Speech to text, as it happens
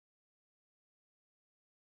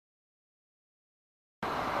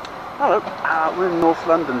Hello, we're in North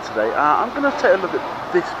London today. I'm going to take a look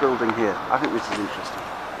at this building here. I think this is interesting.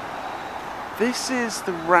 This is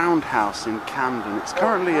the Roundhouse in Camden. It's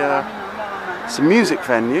currently it's a music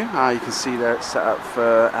venue. You can see there it's set up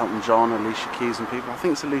for Elton John, Alicia Keys and people. I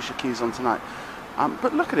think it's Alicia Keys on tonight.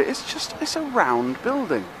 But look at it, it's a round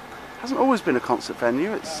building. It hasn't always been a concert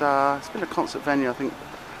venue. It's been a concert venue, I think,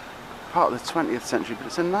 part of the 20th century, but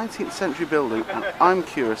it's a 19th century building, and I'm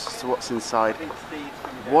curious as to what's inside,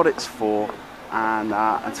 what it's for, and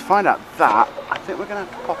to find out that, I think we're going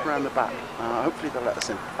to have to pop around the back. Hopefully they'll let us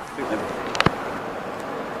in. I think they will.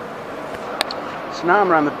 So now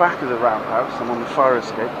I'm around the back of the Roundhouse. I'm on the fire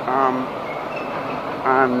escape,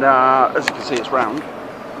 and as you can see, it's round.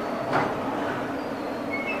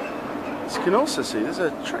 As you can also see, there's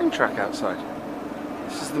a train track outside.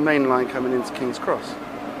 This is the main line coming into King's Cross.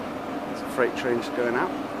 Freight trains going out.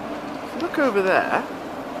 If you look over there,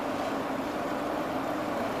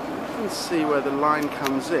 you can see where the line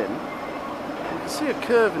comes in. You can see a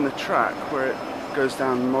curve in the track where it goes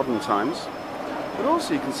down in modern times, but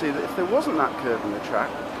also you can see that if there wasn't that curve in the track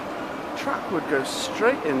would go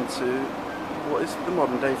straight into what is the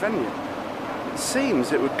modern day venue. It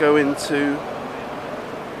seems it would go into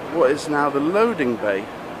what is now the loading bay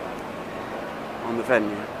on the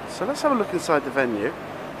venue. So let's have a look inside the venue.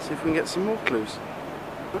 See if we can get some more clues.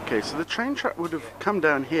 Okay, so the train track would have come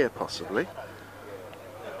down here possibly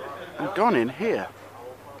and gone in here.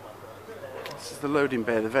 This is the loading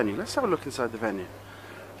bay of the venue. Let's have a look inside the venue.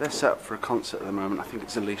 They're set up for a concert at the moment. I think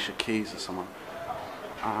it's Alicia Keys or someone.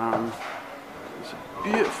 It's a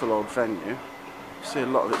beautiful old venue. You see a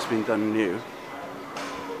lot of it's been done new.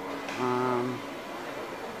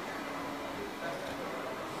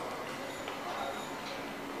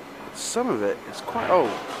 Some of it is quite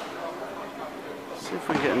old. Let's see if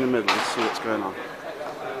we can get in the middle and see what's going on.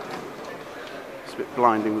 It's a bit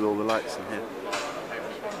blinding with all the lights in here.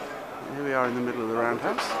 And here we are in the middle of the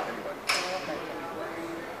Roundhouse.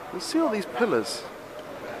 You see all these pillars.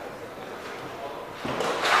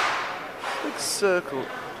 Big circle.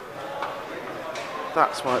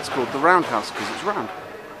 That's why it's called the Roundhouse, because it's round.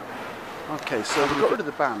 Okay, so we've got rid of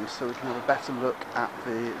the band so we can have a better look at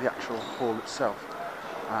the actual hall itself.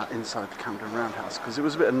 Inside the Camden Roundhouse, because it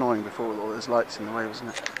was a bit annoying before with all those lights in the way,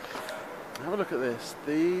 wasn't it? Have a look at this.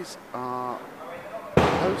 These are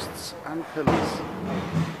posts and pillars.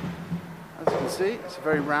 As you can see, it's a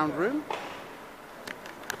very round room.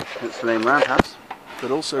 It's the name Roundhouse,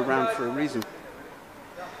 but also round for a reason.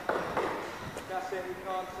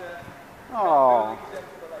 Oh.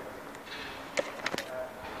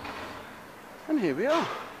 And here we are.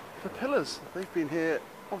 The pillars. They've been here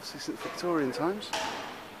obviously since Victorian times.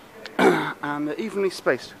 And they're evenly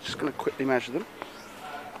spaced. Just going to quickly measure them.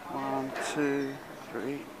 1, 2,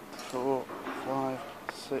 3, 4, 5,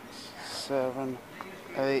 6, 7,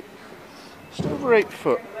 8. Just over 8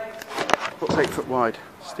 foot. What's 8 foot wide?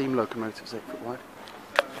 Steam locomotives 8 foot wide.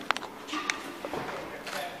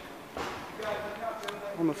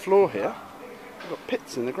 On the floor here, we've got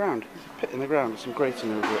pits in the ground. There's a pit in the ground with some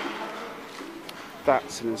grating over it.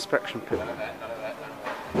 That's an inspection pit.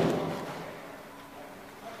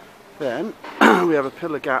 Then we have a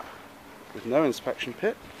pillar gap with no inspection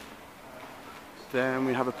pit. Then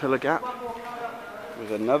we have a pillar gap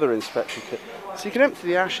with another inspection pit. So you can empty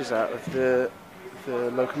the ashes out of the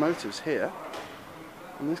locomotives here.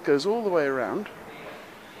 And this goes all the way around.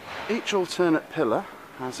 Each alternate pillar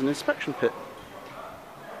has an inspection pit.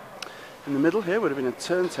 In the middle here would have been a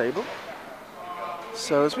turntable.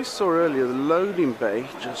 So as we saw earlier, the loading bay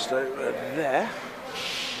just over there.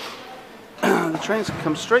 The trains can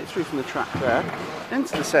come straight through from the track there,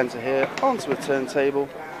 into the centre here, onto a turntable,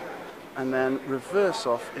 and then reverse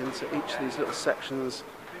off into each of these little sections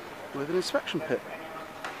with an inspection pit.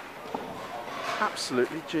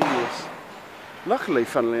 Absolutely genius. Luckily,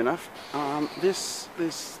 funnily enough, this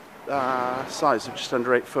size of just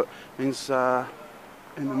under 8 foot means in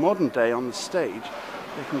the modern day on the stage,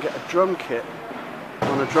 they can get a drum kit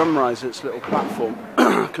on a drum riser, its little platform,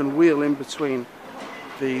 can wheel in between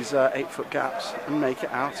these 8 foot gaps and make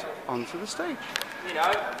it out onto the stage.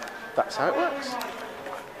 That's how it works.